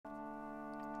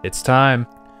It's time.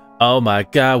 Oh my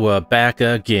god, we're back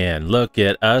again. Look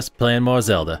at us playing more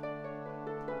Zelda.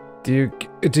 Do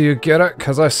you get it?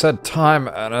 Because I said time,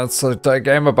 and it's a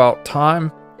game about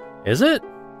time. Is it?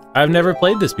 I've never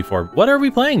played this before. What are we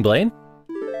playing, Blaine?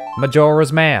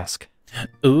 Majora's Mask.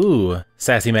 Ooh,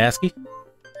 sassy masky.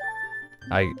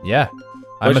 Yeah.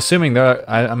 I'm assuming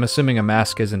I'm assuming a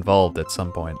mask is involved at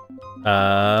some point.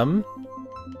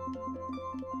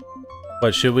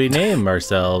 What should we name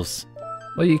ourselves?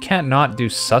 Well, you can't not do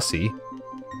sussy.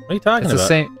 What are you talking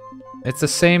about? It's the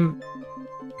same.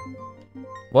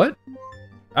 What?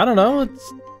 I don't know.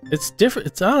 It's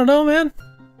different. I don't know, man.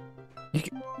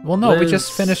 Well, no, we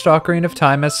just finished Ocarina of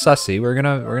Time as sussy. We're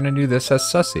gonna do this as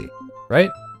sussy, right?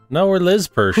 No, we're Liz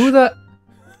Persh.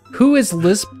 Who is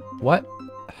Liz? What?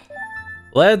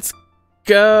 Let's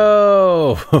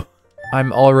go.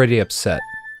 I'm already upset.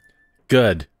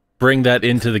 Good. Bring that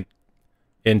into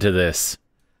this.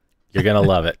 You're gonna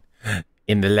love it.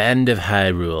 In the land of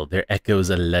Hyrule, there echoes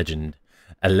a legend.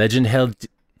 A legend held...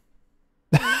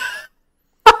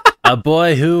 A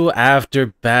boy who, after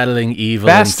battling evil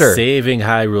and saving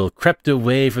Hyrule, crept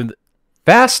away from the...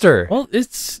 Faster! Well,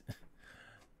 it's...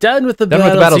 Done with the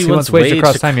battles, he once waged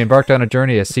across time. He embarked on a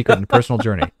journey, a secret and personal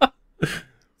journey.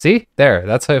 See? There.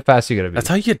 That's how fast you gotta be. That's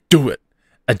how you do it.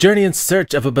 A journey in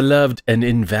search of a beloved and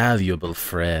invaluable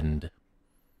friend.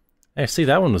 Hey, see,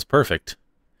 that one was perfect.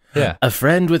 Yeah. A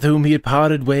friend with whom he had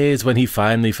parted ways when he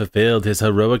finally fulfilled his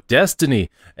heroic destiny,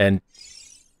 and...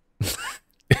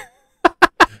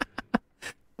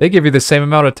 They give you the same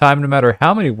amount of time no matter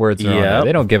how many words are on there.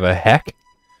 They don't give a heck.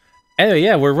 Anyway,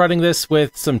 yeah, we're running this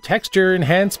with some texture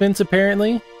enhancements,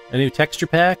 apparently. A new texture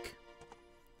pack.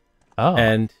 Oh.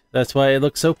 And that's why it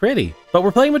looks so pretty. But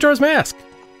we're playing Majora's Mask.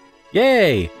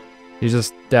 Yay! You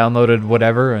just downloaded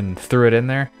whatever and threw it in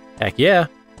there? Heck yeah.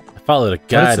 I followed a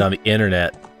guide on the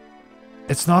internet.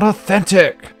 It's not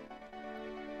authentic!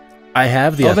 I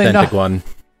have the authentic one.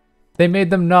 They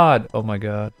made them nod. Oh my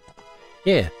god.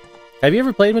 Yeah. Have you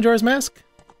ever played Majora's Mask?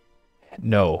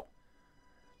 No.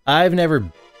 I've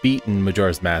never beaten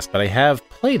Majora's Mask, but I have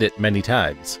played it many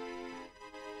times.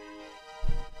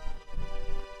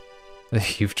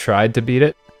 You've tried to beat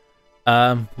it?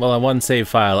 Well, on one save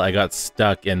file, I got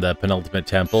stuck in the penultimate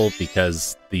temple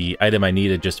because the item I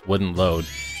needed just wouldn't load.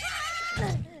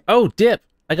 Oh, dip!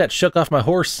 I got shook off my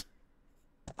horse.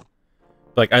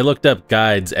 Like, I looked up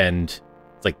guides and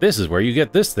it's like, this is where you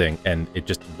get this thing, and it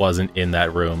just wasn't in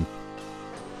that room.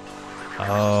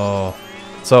 Oh.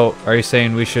 So, are you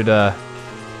saying we should, follow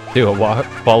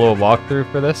a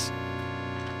walkthrough for this?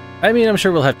 I mean, I'm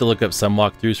sure we'll have to look up some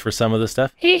walkthroughs for some of the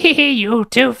stuff. You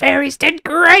two fairies did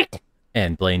great!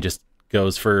 And Blaine just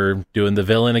goes for doing the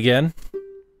villain again.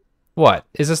 What?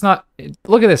 Is this not...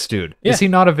 Look at this dude. Yeah. Is he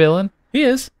not a villain? He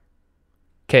is.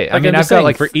 Okay, I mean, I've got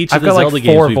like... For each of the Zelda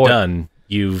games we've done,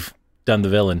 you've done the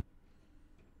villain.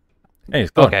 Anyways,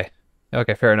 go on.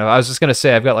 Okay, fair enough. I was just gonna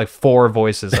say, I've got like 4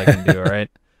 voices I can do, alright?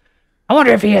 I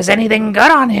wonder if he has anything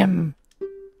good on him.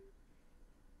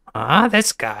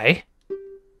 This guy.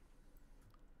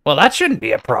 Well, that shouldn't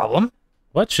be a problem.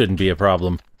 What shouldn't be a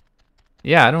problem?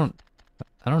 Yeah, I don't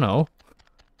know.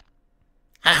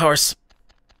 Hi, horse.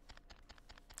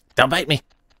 Don't bite me.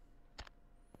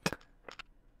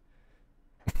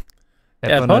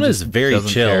 Yeah, Epona's very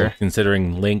chill,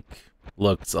 considering Link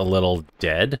looks a little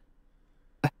dead.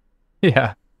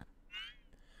 Yeah.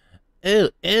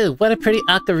 Ooh, what a pretty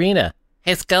ocarina.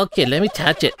 Hey, Skull Kid, let me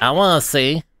touch it. I want to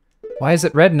see. Why is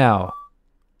it red now?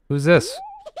 Who's this?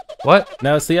 What?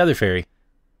 No, it's the other fairy.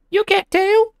 You can't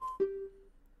tell.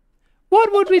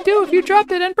 What would we do if you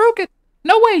dropped it and broke it?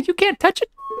 No way, you can't touch it.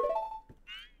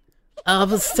 Oh,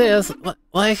 but sis,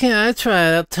 why can't I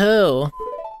try that too?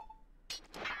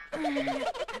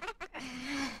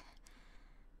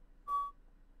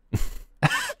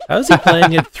 How is he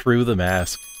playing it through the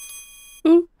mask?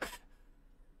 Ooh.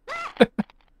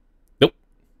 Nope.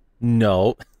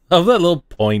 No. Oh, that little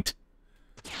point.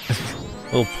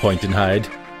 Little point and hide.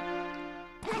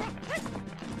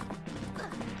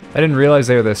 I didn't realize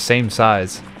they were the same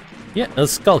size. Yeah, a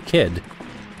Skull Kid.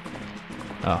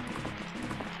 Oh.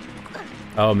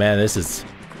 Oh man, this is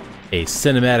a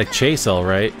cinematic chase,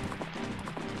 alright.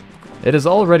 It is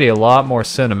already a lot more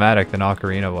cinematic than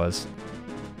Ocarina was.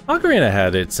 Ocarina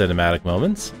had its cinematic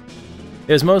moments.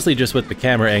 It was mostly just with the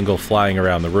camera angle flying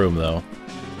around the room, though.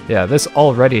 Yeah, this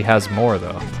already has more,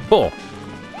 though. Cool.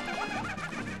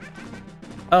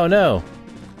 Oh no.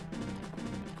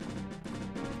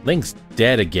 Link's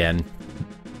dead again.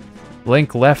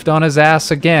 Link left on his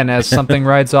ass again as something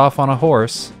rides off on a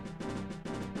horse.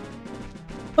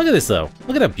 Look at this, though.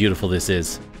 Look at how beautiful this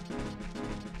is.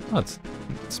 Oh, it's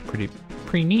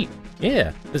pretty neat.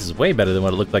 Yeah, this is way better than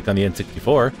what it looked like on the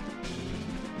N64.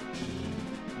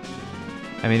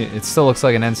 I mean, it still looks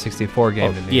like an N64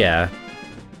 game to me. Yeah.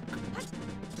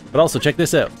 But also, check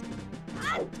this out.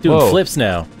 It's doing Whoa. flips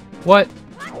now. What?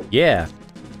 Yeah.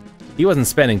 He wasn't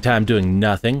spending time doing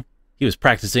nothing. He was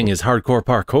practicing his hardcore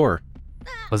parkour.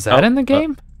 Was that in the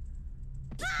game?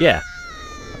 Yeah.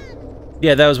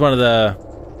 Yeah, that was one of the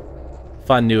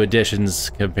fun new additions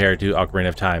compared to Ocarina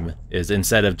of Time, is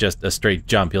instead of just a straight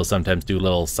jump, he'll sometimes do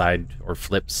little side or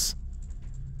flips.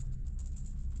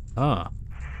 Oh.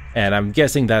 And I'm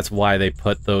guessing that's why they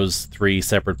put those 3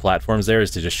 separate platforms there,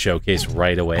 is to just showcase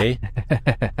right away.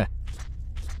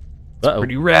 Uh-oh.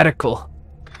 Pretty radical.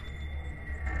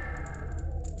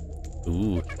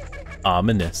 Ooh.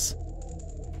 Ominous.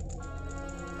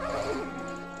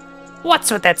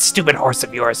 What's with that stupid horse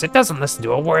of yours? It doesn't listen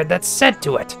to a word that's said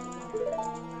to it.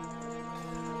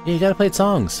 Yeah, you gotta play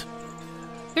songs.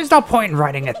 There's no point in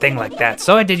writing a thing like that,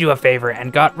 so I did you a favor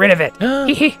and got rid of it.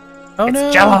 Hee Oh it's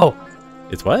no! Jello.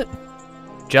 It's what?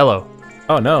 Jello.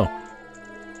 Oh no.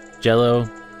 Jello,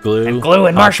 glue, And glue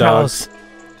and hot marshmallows. dogs,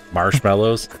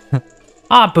 marshmallows.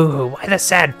 Ah, boo-hoo, why the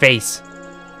sad face?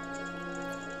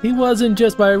 He wasn't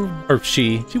just my... or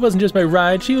she. She wasn't just my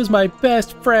ride, she was my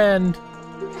best friend.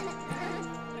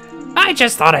 I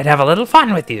just thought I'd have a little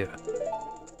fun with you.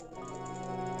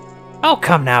 Oh,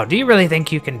 come now, do you really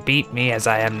think you can beat me as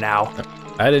I am now?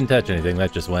 I didn't touch anything,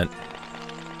 that just went.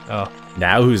 Oh.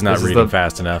 Now who's not This is reading the-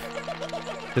 fast enough?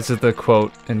 This is the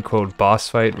quote-unquote boss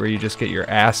fight where you just get your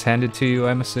ass handed to you,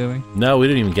 I'm assuming? No, we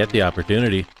didn't even get the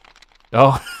opportunity.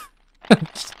 Oh.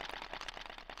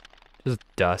 Just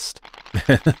dust.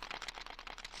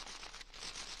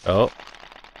 Oh.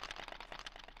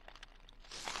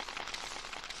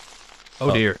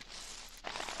 Oh dear.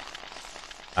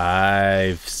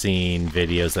 I've seen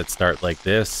videos that start like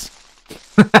this.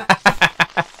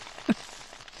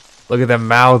 Look at them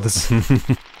mouths.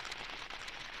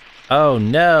 Oh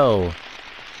no!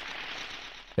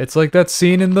 It's like that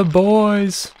scene in The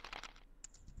Boys.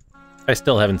 I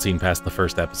still haven't seen past the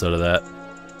first episode of that.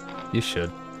 You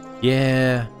should.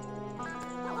 Yeah.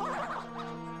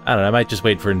 I don't know, I might just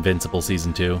wait for Invincible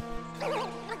Season 2.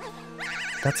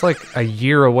 That's like a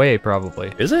year away,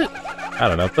 probably. Is it? I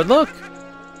don't know, but look!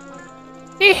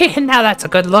 Now that's a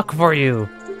good look for you.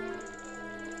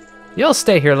 You'll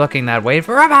stay here looking that way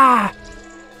forever.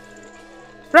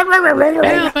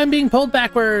 Help, I'm being pulled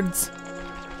backwards!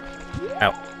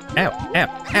 Ow. Ow.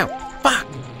 Ow. Ow. Fuck!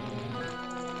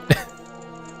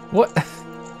 What?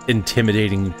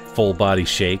 Intimidating full body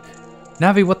shake.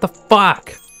 Navi, what the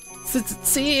fuck?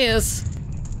 Sis.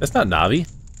 That's not Navi.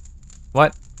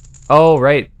 What? Oh,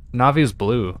 right. Navi's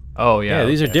blue. Oh, yeah. Yeah,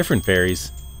 these are okay. different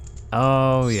fairies.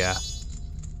 Oh, yeah.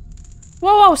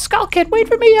 Whoa, whoa, Skull Kid, wait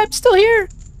for me, I'm still here.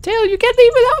 Tail, you can't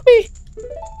leave without me.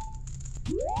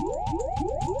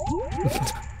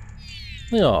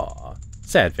 Aw,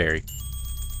 sad fairy.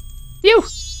 You!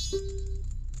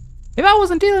 If I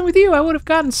wasn't dealing with you, I would have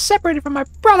gotten separated from my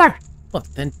brother. Well,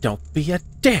 then don't be a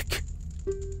dick.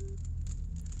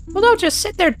 Well, don't just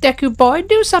sit there, Deku boy.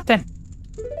 Do something.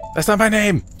 That's not my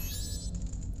name.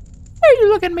 Why are you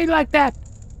looking at me like that?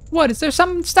 What, is there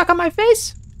something stuck on my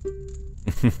face?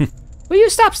 Will you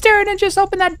stop staring and just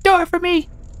open that door for me?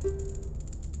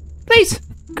 Please,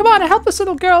 come on, a helpless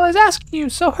little girl is asking you,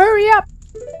 so hurry up.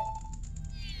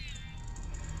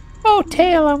 Oh,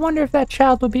 Tail, I wonder if that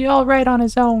child would be all right on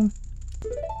his own.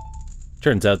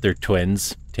 Turns out they're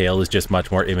twins. Tail is just much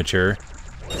more immature.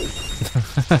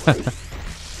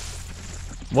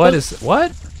 What is...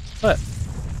 What? What?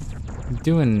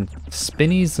 Doing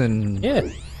spinnies and... Yeah.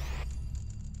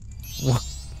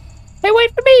 Hey,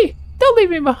 wait for me! Don't leave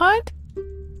me behind.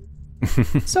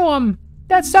 So,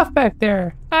 that stuff back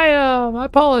there, I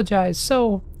apologize,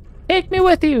 so take me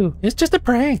with you. It's just a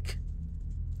prank.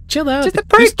 Chill out. Just a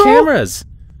prank, There's bro. cameras.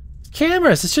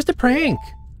 Cameras. It's just a prank.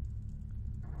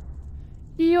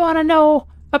 You want to know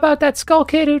about that Skull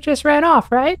Kid who just ran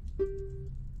off, right?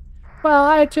 Well,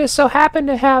 I just so happen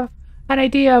to have an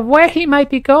idea of where he might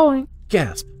be going.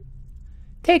 Gasp.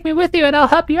 Take me with you and I'll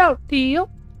help you out, deal?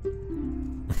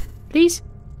 Please?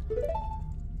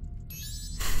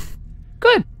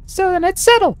 Good, so then it's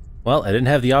settled. Well, I didn't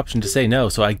have the option to say no,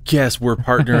 so I guess we're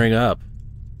partnering up.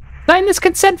 Sign this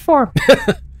consent form.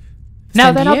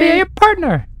 Now then I'll be NDA? your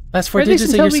partner. Last four Or at least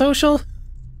digits of your until social?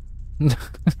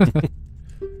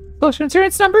 Social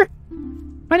insurance number?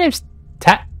 My name's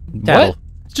Tattle. What?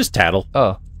 It's just Tattle.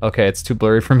 Oh, okay. It's too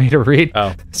blurry for me to read.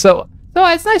 Oh. So,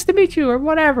 it's nice to meet you, or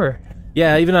whatever.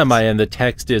 Yeah, even on my end, the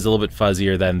text is a little bit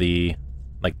fuzzier than the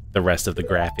rest of the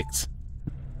graphics.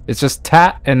 it's just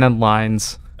tat and then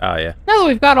lines. Oh, yeah. Now that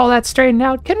we've got all that straightened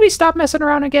out, can we stop messing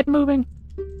around and get moving?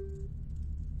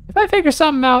 If I figure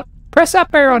something out, press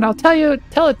up arrow and I'll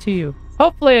tell it to you.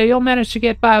 Hopefully you'll manage to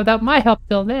get by without my help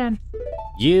till then.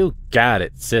 You got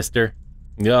it, sister.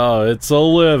 Oh, it's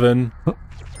 11.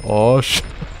 Oh,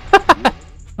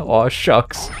 oh,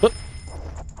 shucks.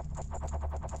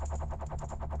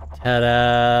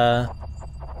 Ta-da!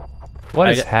 What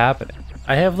is happening?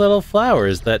 I have little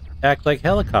flowers that act like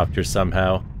helicopters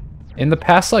somehow. In the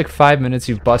past, like, 5 minutes,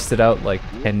 you've busted out, like,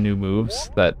 10 new moves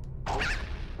that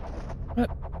What?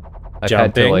 I've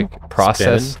had to, Jumping, like,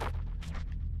 process. spinning,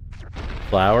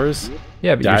 flowers?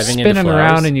 Yeah, but diving you're into spinning around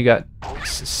flowers? and you got...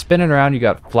 spinning around, you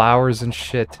got flowers and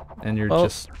shit, and you're Well,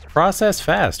 just... process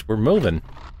fast. We're moving.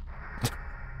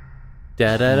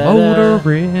 Da-da-da-da.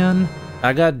 Motorin.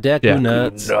 I got Deku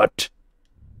nuts. Nut.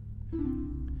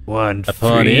 One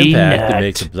Upon free impact, nut. it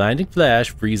makes a blinding flash,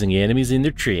 freezing enemies in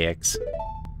their tracks.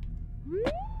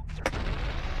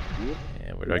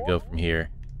 And where do I go from here?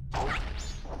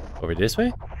 Over this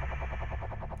way?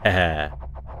 Haha.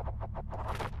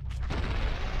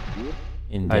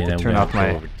 And I had then to I'm turn gonna off go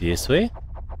my- over this way.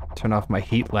 Turn off my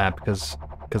heat lamp because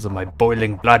of my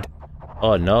boiling blood.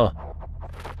 Oh no.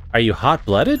 Are you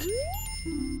hot-blooded?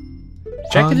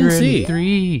 Check it and see.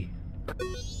 103.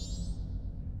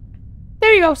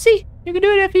 There you go. See? You can do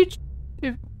it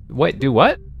if Wait, do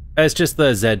what? It's just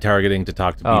the Z targeting to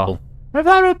talk to Oh.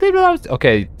 people.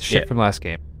 Okay, shit Yeah. from last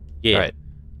game. Yeah. Right.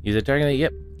 Use it targeting.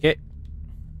 Yep. Okay.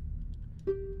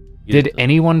 Did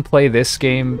anyone play this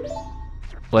game,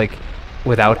 like,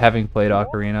 without having played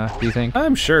Ocarina, do you think?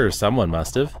 I'm sure someone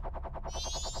must have.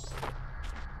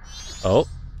 Oh,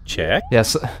 check.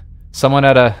 Yes. Someone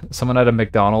at a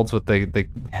McDonald's with the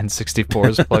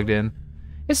N64s plugged in.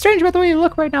 It's strange about the way you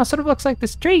look right now. Sort of looks like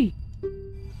this tree.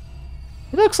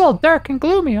 It looks all dark and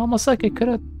gloomy, almost like it could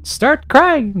have start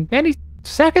crying any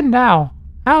second now.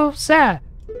 How sad.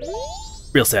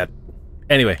 Real sad.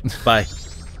 Anyway, bye.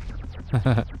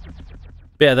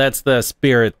 Yeah, that's the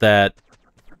spirit that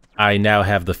I now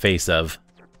have the face of.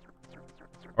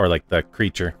 Or like the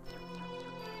creature.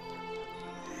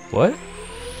 What?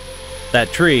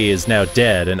 That tree is now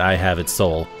dead and I have its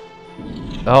soul.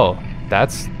 Oh,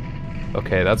 that's...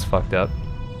 Okay, that's fucked up.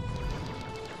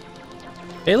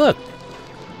 Hey, look.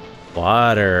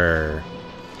 Water.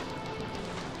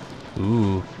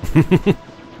 Ooh.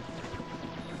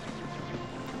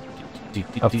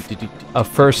 A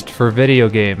first for video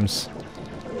games.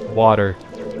 Water.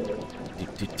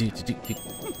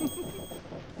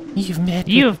 You've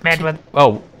met with...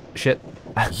 Oh, shit.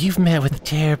 You've met with a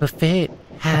terrible fate,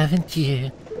 haven't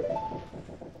you?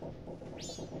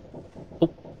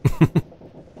 Oh.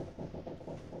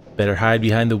 Better hide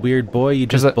behind the weird boy you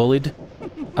just bullied.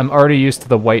 I'm already used to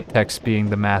the white text being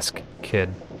the mask kid.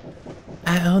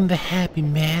 I own the Happy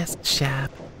Mask Shop.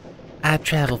 I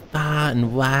travel far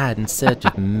and wide in search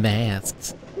of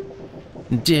masks.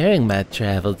 During my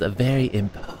travels, a very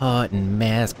important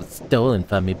mask was stolen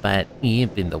from me by an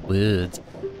imp in the woods.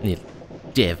 Little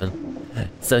devil.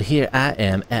 So here I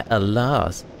am at a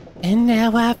loss. And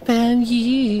now I found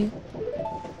you.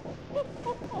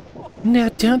 Now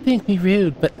don't think me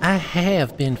rude, but I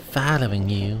have been following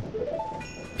you.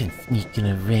 Been sneaking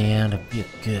around and real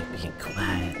good being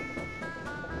quiet.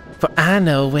 For I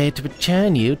know a way to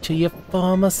return you to your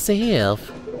former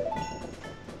self.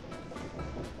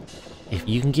 If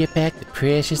you can get back the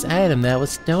precious item that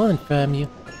was stolen from you,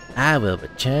 I will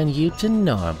return you to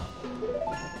normal.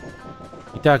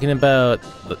 You talking about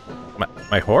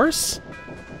my horse?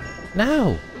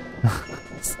 No.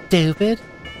 Stupid.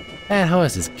 That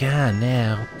horse is gone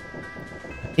now.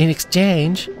 In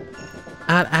exchange,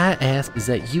 all I ask is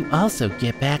that you also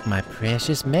get back my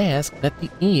precious mask that the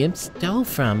imp stole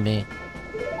from me.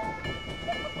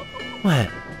 What?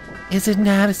 Is it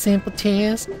not a simple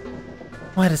task?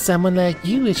 Why, to someone like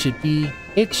you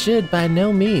it should by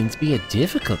no means be a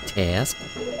difficult task.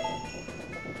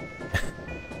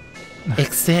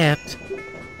 Except,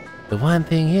 the one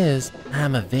thing is,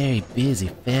 I'm a very busy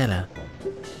fella.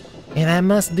 And I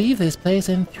must leave this place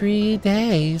in 3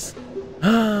 days.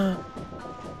 How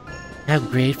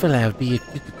grateful I would be if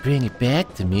you could bring it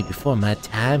back to me before my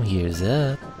time here is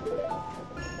up.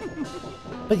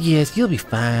 But yes, you'll be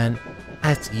fine.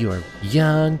 I see you are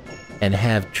young and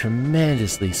have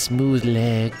tremendously smooth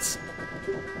legs.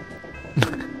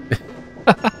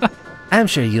 I'm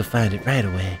sure you'll find it right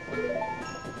away.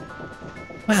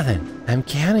 Well then, I'm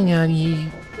counting on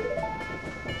you.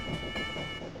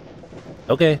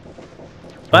 Okay.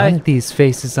 Bye. One of these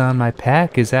faces on my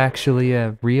pack is actually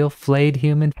a real flayed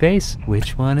human face.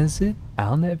 Which one is it?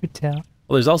 I'll never tell.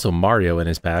 Well, there's also Mario in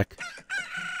his pack.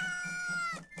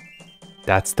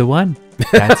 That's the one.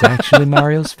 That's actually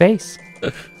Mario's face.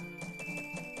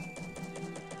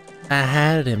 I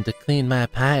hired him to clean my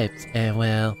pipes, and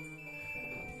well,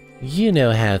 you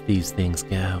know how these things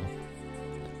go.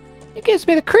 It gives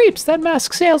me the creeps. That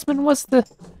masked salesman was the...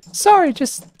 Sorry,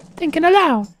 just thinking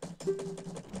aloud.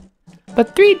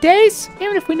 But 3 days?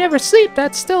 Even if we never sleep,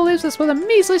 that still leaves us with a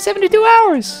measly 72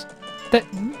 hours.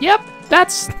 Yep,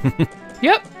 that's...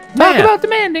 Yep, talk about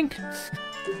demanding.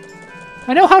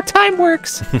 I know how time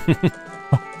works.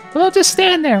 We'll just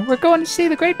stand there. We're going to see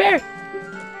the Great Bear.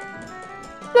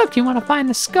 Look, you want to find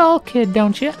the Skull Kid,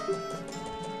 don't you?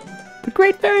 The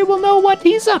Great Fairy will know what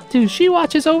he's up to. She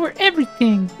watches over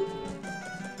everything.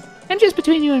 And just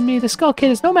between you and me, the Skull Kid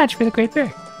is no match for the Great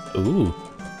Fairy. Ooh.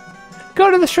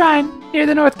 Go to the shrine near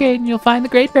the North Gate and you'll find the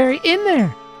Great Fairy in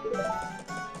there.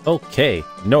 Okay,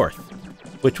 north.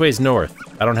 Which way's north?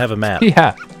 I don't have a map.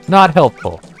 Yeah, not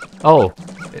helpful. Oh.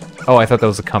 Oh, I thought that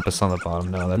was a compass on the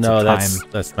bottom. No, that's a time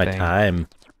that's my thing. time.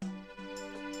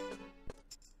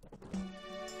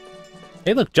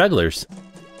 Hey, look, jugglers.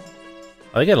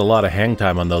 I get a lot of hang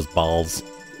time on those balls.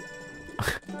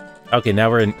 Okay,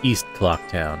 now we're in East Clock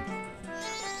Town.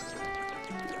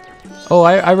 Oh,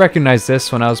 I recognize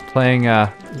this when I was playing,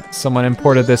 someone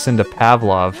imported this into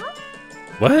Pavlov.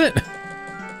 What?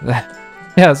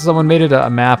 Yeah, someone made it a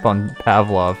map on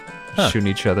Pavlov, shooting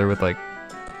each other with, like,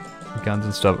 guns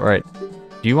and stuff. Alright,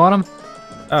 do you want them?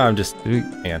 Oh, I'm just...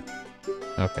 Hang on.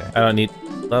 Okay. I don't need...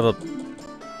 level...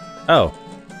 Oh.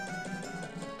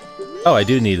 Oh, I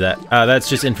do need that. That's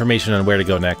just information on where to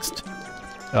go next.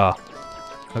 Oh.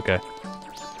 Okay.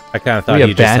 I kind of thought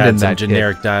you just had some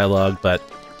generic dialogue, but...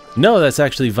 No, that's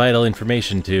actually vital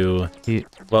information to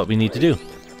what we need to do.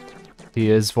 He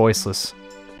is voiceless.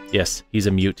 Yes, he's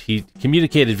a mute. He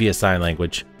communicated via sign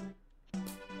language.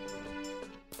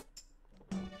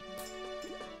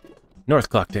 North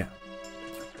Clock Town.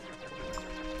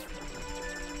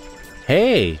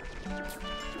 Hey!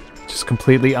 Just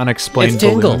completely unexplained. It's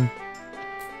Tingle. Balloon.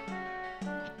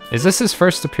 Is this his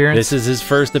first appearance? This is his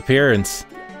first appearance.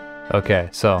 Okay,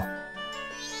 so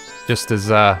just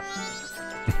as out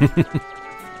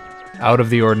of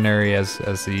the ordinary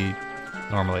as he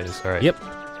normally is. All right. Yep.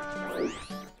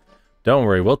 Don't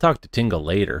worry, we'll talk to Tingle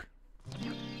later.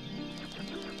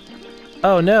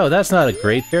 Oh no, that's not a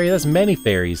great fairy. That's many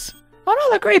fairies. Oh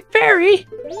no, the Great Fairy!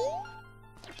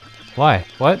 Why?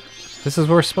 What? This is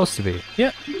where we're supposed to be.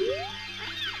 Yep.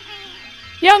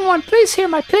 Young one, please hear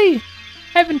my plea.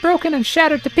 I've been broken and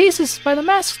shattered to pieces by the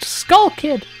masked Skull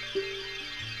Kid.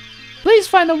 Please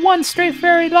find the one stray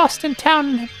fairy lost in town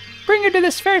and bring her to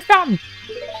this fairy fountain.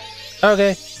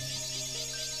 Okay.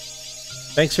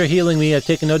 Thanks for healing me. I've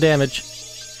taken no damage.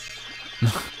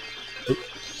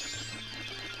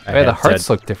 Hey, the hearts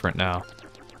look different now.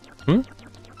 Hmm?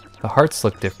 The hearts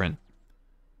look different.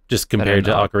 Just compared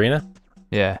to Ocarina?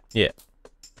 Yeah. Yeah.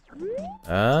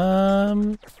 I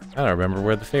don't remember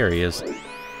where the fairy is.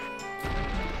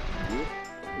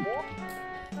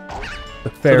 The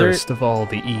fairest of all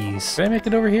the E's. Can I make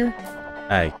it over here?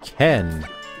 I can.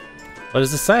 What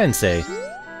does the sign say?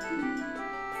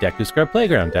 Deku Scrub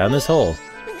Playground, down this hole.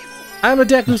 I'm a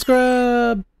Deku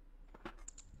Scrub!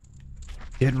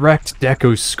 Get wrecked,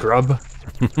 Deku Scrub.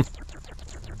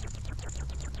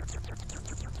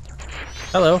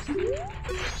 Hello.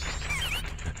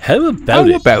 How about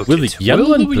it? Will the young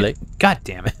one play? God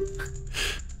damn it.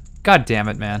 God damn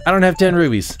it, man. I don't have 10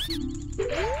 rubies.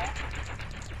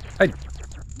 I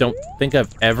don't think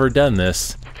I've ever done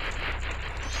this.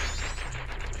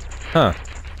 Huh.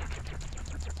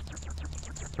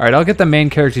 Alright, I'll get the main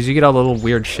characters. You get all the little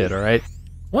weird shit, alright?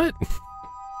 What?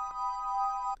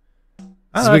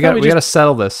 So we gotta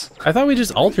settle this. I thought we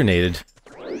just alternated.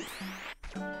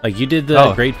 Like, you did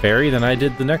the Great Fairy, then I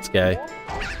did the next guy.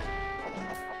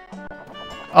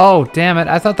 Oh, damn it.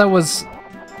 I thought that was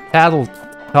Paddle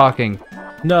talking.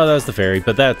 No, that was the fairy,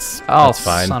 but that's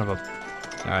fine. Son of a...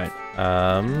 Alright.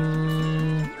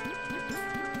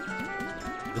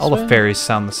 All the fairies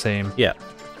sound the same. Yeah.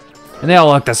 And they all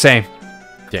look the same.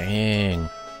 Dang.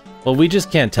 Well, we just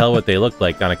can't tell what they look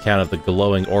like on account of the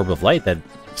glowing orb of light that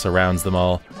surrounds them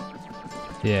all.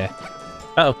 Yeah.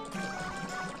 Uh-oh.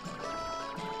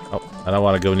 Oh, I don't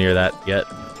want to go near that yet.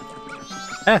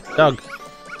 Ah, dog.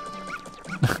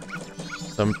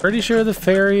 So I'm pretty sure the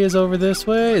fairy is over this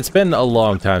way. It's been a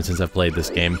long time since I've played this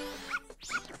game.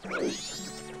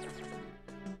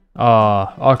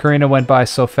 Ocarina went by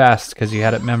so fast because you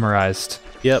had it memorized.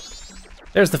 Yep.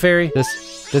 There's the fairy.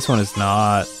 This one is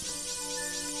not.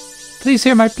 Please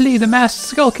hear my plea. The masked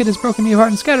Skull Kid has broken me apart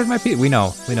and scattered my people. We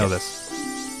know this.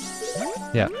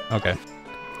 Yeah, okay.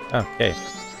 Okay.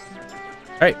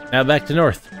 Alright, now back to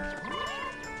north.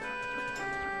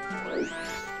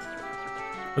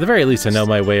 At the very least, I know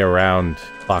my way around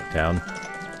Clocktown.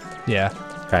 Yeah.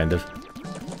 Kind of.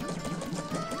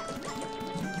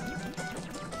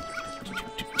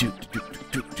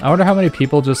 I wonder how many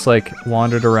people just, like,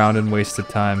 wandered around and wasted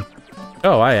time.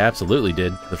 Oh, I absolutely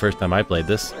did the first time I played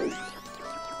this.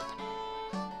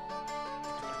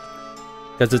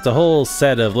 Because it's a whole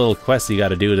set of little quests you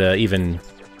gotta do to even,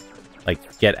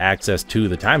 like, get access to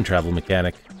the time travel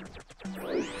mechanic.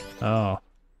 Oh.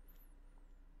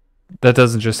 That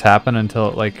doesn't just happen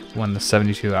until, like, when the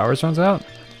 72 hours runs out?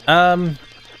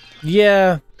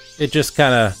 Yeah. It just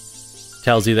kind of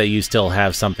tells you that you still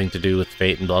have something to do with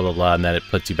fate and blah blah blah, and that it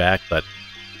puts you back, but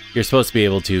you're supposed to be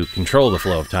able to control the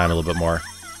flow of time a little bit more.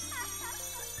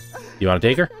 You want to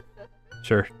take her?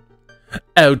 Sure.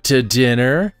 Out to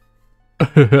dinner?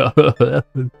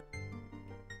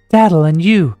 Daddle and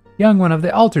you, young one of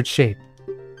the altered shape.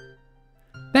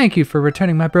 Thank you for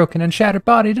returning my broken and shattered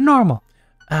body to normal.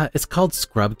 It's called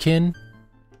Scrubkin.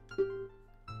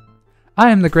 I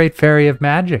am the great fairy of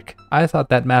magic. I thought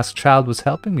that masked child was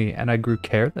helping me, and I grew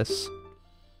careless.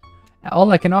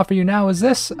 All I can offer you now is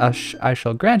this. I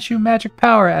shall grant you magic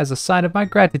power as a sign of my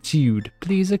gratitude.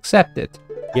 Please accept it.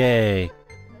 Yay.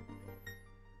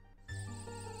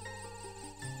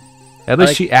 At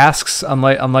least she asks,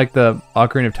 unlike the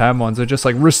Ocarina of Time ones, they're just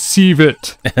like, receive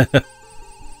it!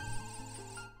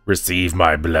 Receive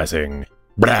my blessing.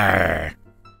 Blah.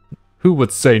 Who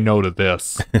would say no to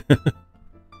this?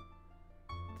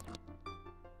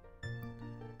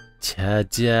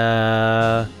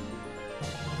 Ta-da!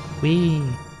 Wee.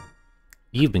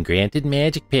 You've been granted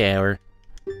magic power.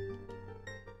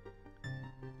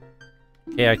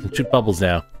 Okay, I can shoot bubbles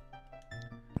now.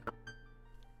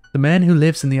 The man who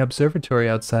lives in the observatory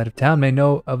outside of town may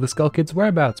know of the Skull Kid's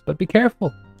whereabouts, but be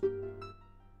careful.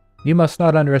 You must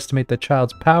not underestimate the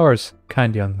child's powers,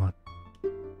 kind young one.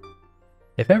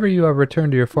 If ever you are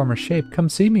returned to your former shape, come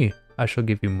see me. I shall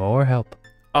give you more help.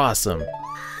 Awesome.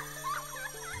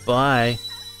 Bye.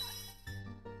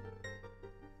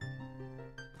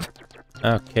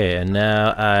 Okay, and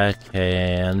now I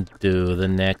can do the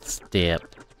next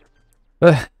step.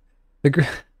 The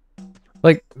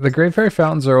Great Fairy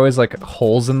Fountains are always like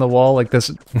holes in the wall, like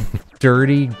this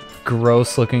dirty,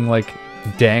 gross looking like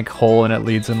dank hole, and it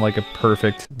leads in like a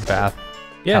perfect bath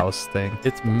house thing.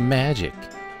 It's magic.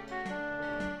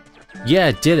 Yeah,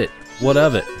 it did it. What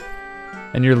of it?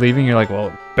 And you're leaving, you're like,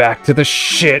 well, back to the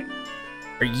shit.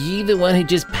 Are you the one who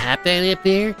just popped that up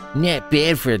there? Not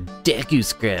bad for a Deku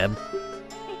scrub.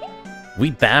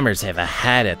 We bombers have a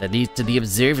hideout that leads to the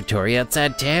observatory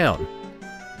outside town.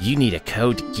 You need a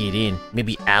code to get in.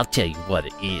 Maybe I'll tell you what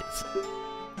it is.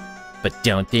 But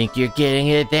don't think you're getting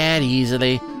it that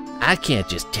easily. I can't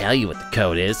just tell you what the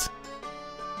code is.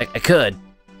 I could,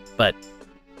 but,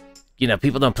 you know,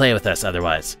 people don't play with us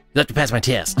otherwise. You'll have to pass my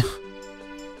test.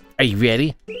 Are you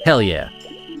ready? Hell yeah.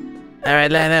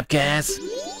 Alright, line up, guys.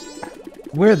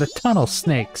 We're the tunnel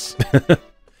snakes.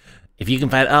 If you can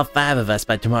find all 5 of us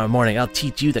by tomorrow morning, I'll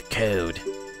teach you the code.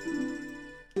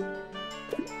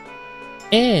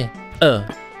 Oh.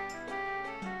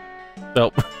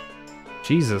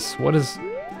 Jesus, what is...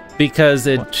 Because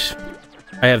I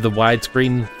have the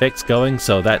widescreen fix going,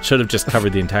 so that should have just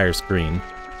covered the entire screen.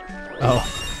 Oh.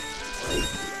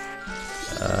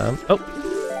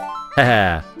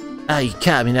 Haha. Ah, you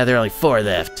caught me, now there are only 4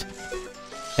 left.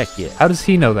 Heck yeah. How does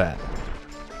he know that?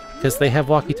 Because they have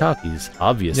walkie-talkies,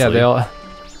 obviously. Yeah,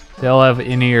 they all have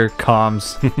in-ear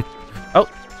comms. Oh.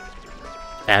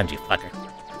 Found you, fucker.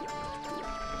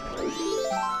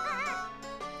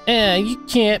 Ah, you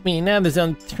can't me. Now there's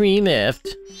only 3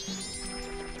 left.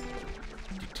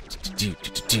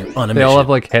 On a They all mission. have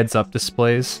like heads-up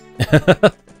displays.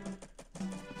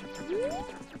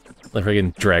 Like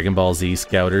friggin' Dragon Ball Z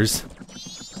scouters.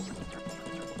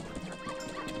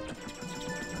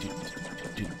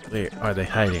 Where are they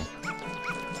hiding?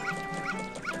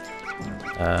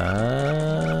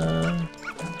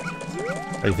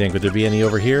 What do you think? Would there be any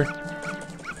over here?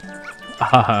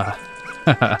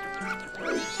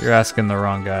 You're asking the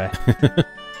wrong guy.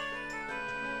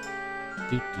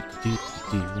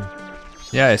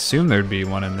 Yeah, I assume there'd be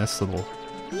one in this little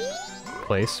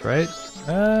place, right?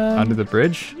 Under the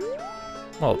bridge?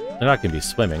 Well, they're not gonna be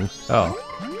swimming. Oh.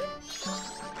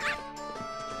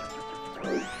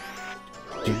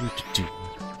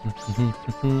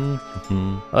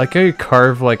 I like how you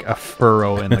carve like a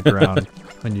furrow in the ground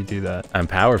when you do that. I'm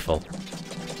powerful.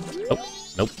 Oh,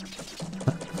 nope.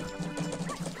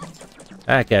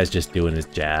 That guy's just doing his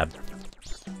jab.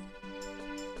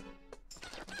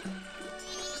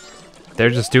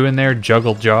 They're just doing their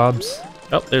juggle jobs.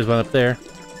 Oh, there's one up there.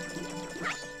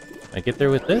 Can I get there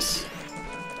with this?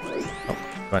 Oh,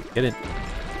 come on, get in.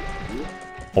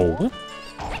 Oh.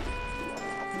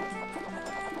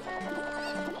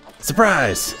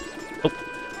 Surprise! Oh.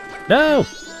 No!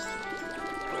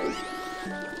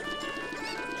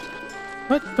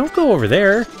 What? Don't go over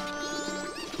there.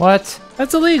 What?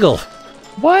 That's illegal.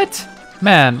 What?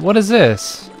 Man, what is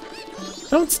this?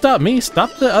 Don't stop me.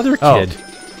 Stop the other Oh. kid.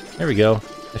 There we go.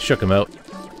 I shook him out.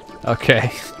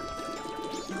 Okay.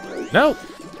 No!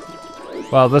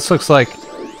 Wow, this looks like...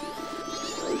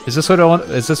 Is this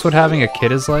what having a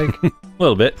kid is like? A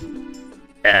little bit.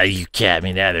 Ah, you caught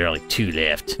me. Now there are only 2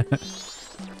 left.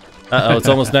 Uh-oh, it's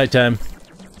almost nighttime.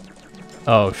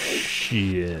 Oh,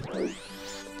 shit.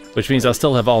 Which means I'll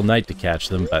still have all night to catch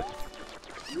them, but...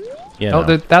 You know.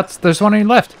 Oh, there's one on your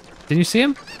left. Did you see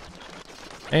him?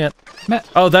 Hang on. Matt.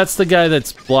 Oh, that's the guy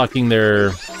that's blocking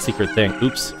their secret thing.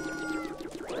 Oops.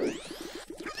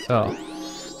 Oh.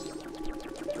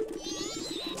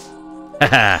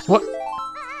 Haha. What?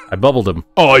 I bubbled him.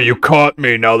 Oh, you caught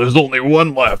me. Now there's only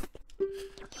one left.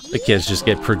 The kids just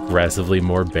get progressively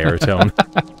more baritone.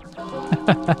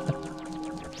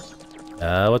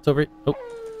 What's over here? Oh.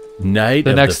 Night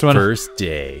The of next the one. first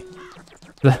day.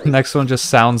 The next one just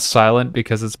sounds silent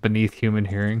because it's beneath human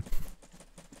hearing.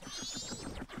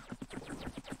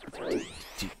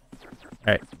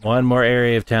 Alright, one more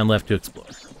area of town left to explore.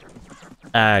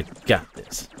 I got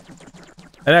this.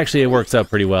 And actually, it works out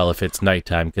pretty well if it's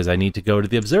nighttime, because I need to go to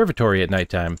the observatory at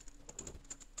nighttime.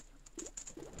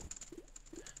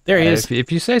 There he is.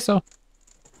 If you say so.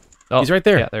 Oh, He's right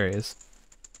there. Yeah, there he is.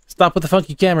 Stop with the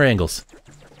funky camera angles.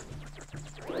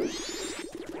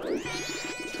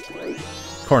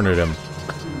 Cornered him.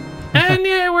 I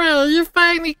know, well, you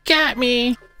finally got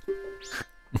me.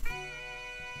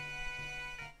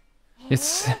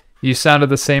 You sounded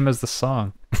the same as the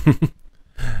song.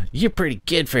 You're pretty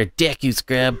good for a Deku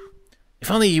scrub. If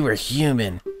only you were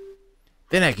human.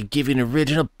 Then I could give you an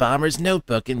original Bomber's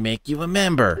Notebook and make you a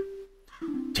member.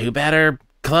 Too bad our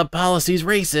club policy's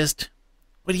racist.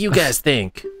 What do you guys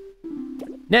think?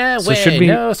 No So way, should we-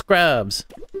 no scrubs.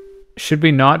 Should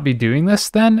we not be doing this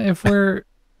then if we're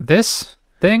this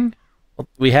thing? Well,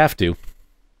 we have to.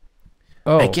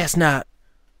 Oh. I guess not.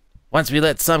 Once we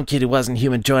let some kid who wasn't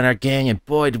human join our gang, and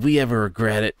boy, did we ever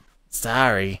regret it.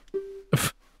 Sorry.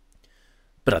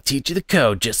 But I'll teach you the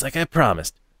code just like I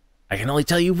promised. I can only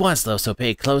tell you once though, so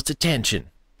pay close attention.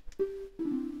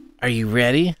 Are you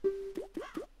ready?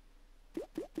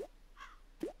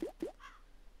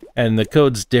 And the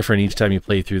code's different each time you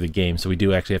play through the game, so we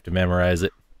do actually have to memorize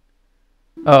it.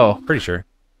 Oh. Pretty sure.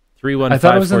 3, 1, I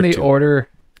thought 5, it was 4, in the 2. order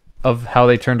of how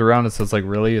they turned around. It says like,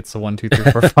 really? It's a 1, 2,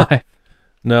 3, 4, 5.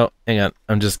 No, hang on.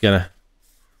 I'm just gonna...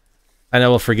 I know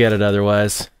we'll forget it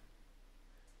otherwise.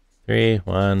 3,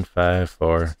 1, 5,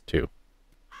 4, 2.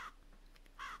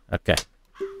 Okay.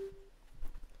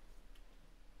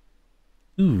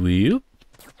 Ooh.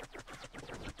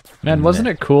 Man, wasn't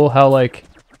it cool how like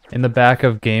in the back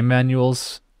of game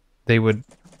manuals they would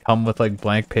come with like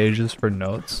blank pages for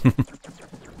notes?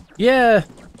 Yeah,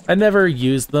 I never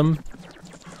used them.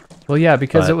 Well, yeah,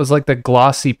 because But- it was like the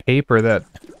glossy paper that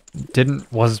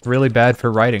was really bad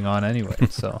for writing on anyway.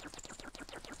 So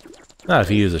Not if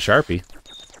you use a Sharpie.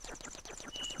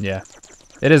 yeah,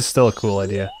 it is still a cool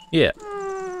idea. Yeah.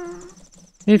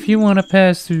 If you want to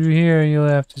pass through here, you'll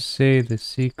have to say the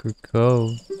secret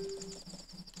code.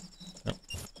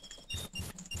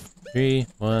 3,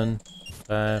 1,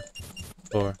 5,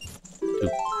 4, 2.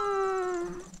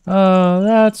 Oh,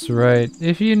 that's right.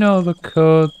 If you know the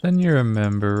code, then you're a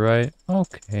member, right?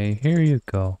 Okay, here you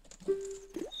go.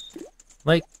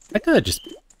 Like, I could have just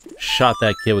shot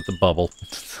that kid with the bubble.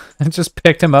 I just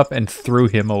picked him up and threw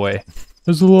him away.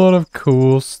 There's a lot of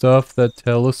cool stuff that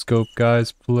Telescope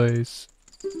Guys plays.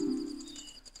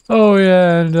 Oh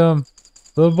yeah, and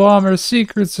the Bomber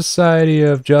Secret Society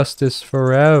of Justice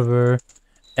Forever.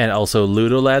 And also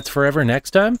Ludo Lads Forever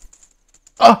next time?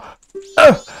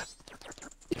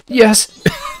 Yes!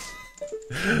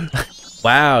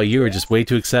 Wow, you were just way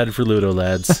too excited for Ludo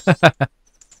Lads.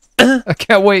 I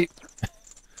can't wait.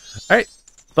 Alright,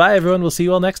 bye everyone, we'll see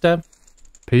you all next time.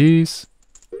 Peace.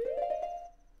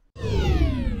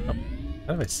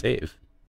 How do I save?